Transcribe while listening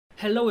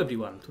Hello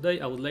everyone, today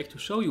I would like to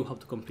show you how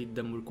to complete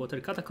the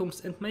Murkwater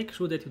Catacombs and make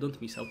sure that you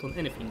don't miss out on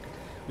anything.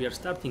 We are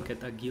starting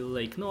at a Gill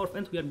Lake North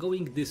and we are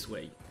going this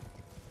way.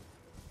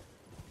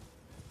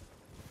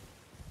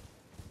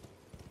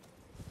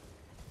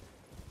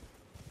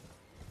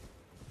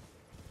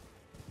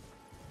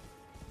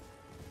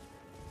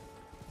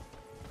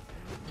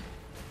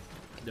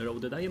 The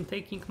road that I am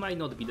taking might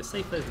not be the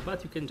safest,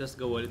 but you can just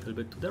go a little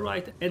bit to the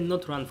right and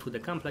not run through the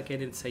camp like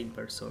an insane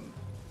person.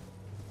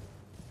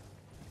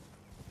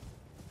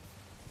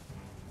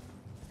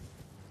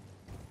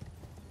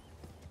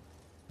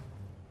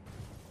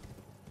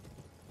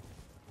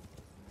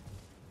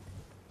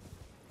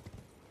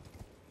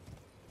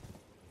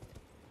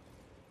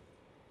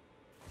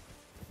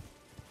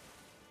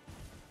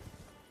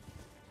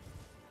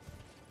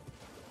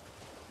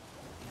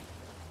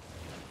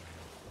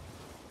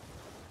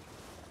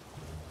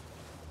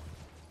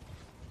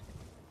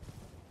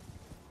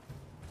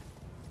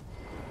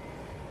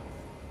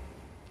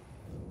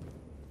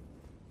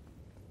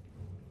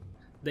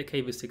 The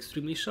cave is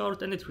extremely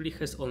short and it really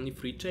has only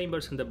 3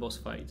 chambers in the boss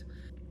fight.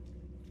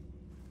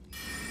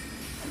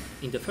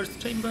 In the first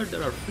chamber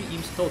there are 3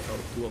 imps total,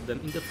 2 of them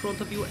in the front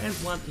of you and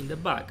 1 in the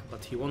back,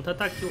 but he won't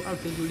attack you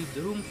until you leave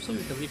the room, so you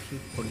can leave him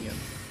for the end.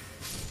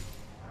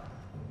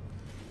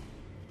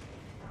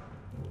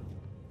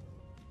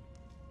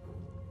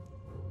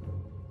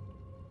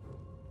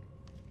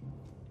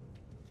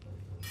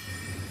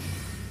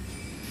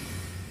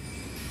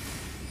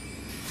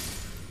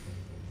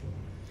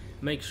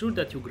 Make sure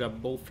that you grab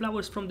both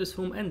flowers from this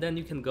room and then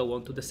you can go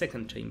on to the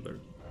second chamber.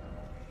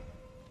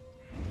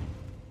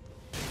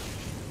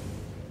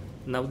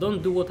 Now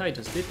don't do what I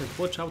just did and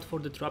watch out for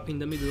the trap in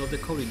the middle of the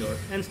corridor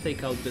and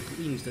take out the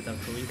 2 imps that are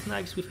throwing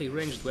knives with a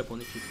ranged weapon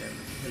if you can.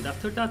 And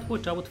after that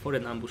watch out for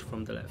an ambush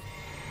from the left.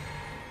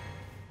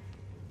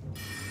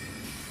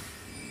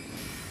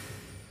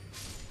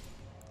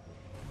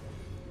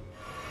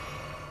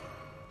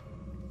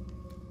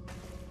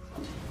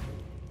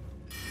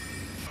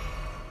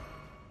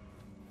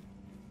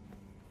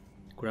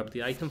 Grab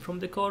the item from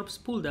the corpse,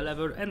 pull the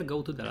lever and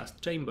go to the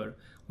last chamber,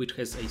 which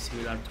has a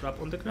similar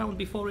trap on the ground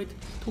before it,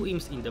 2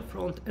 imps in the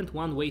front and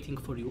 1 waiting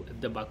for you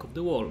at the back of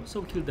the wall,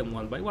 so kill them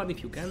one by one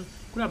if you can,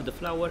 grab the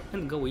flower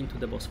and go into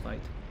the boss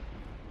fight.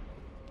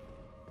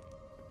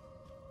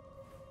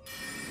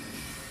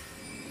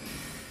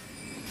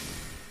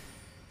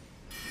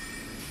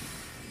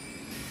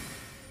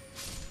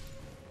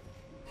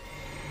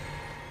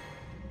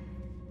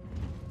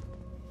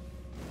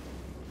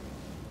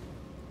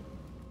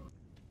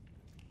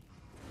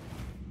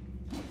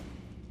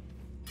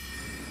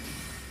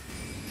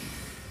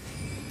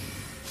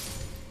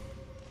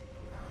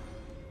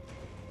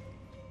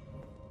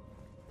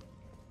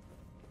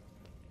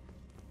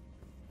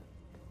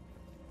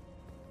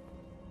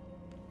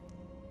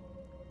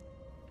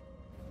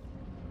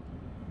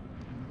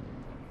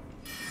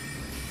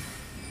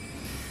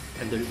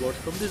 And the reward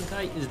from this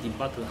guy is the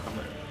battle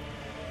hammer.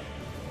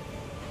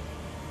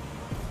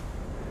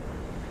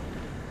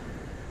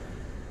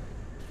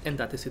 And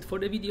that is it for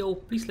the video.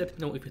 Please let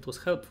me know if it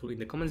was helpful in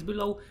the comments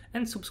below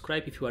and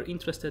subscribe if you are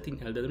interested in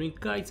Elden Ring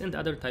guides and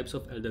other types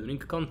of Elden Ring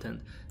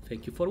content.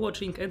 Thank you for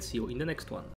watching and see you in the next one.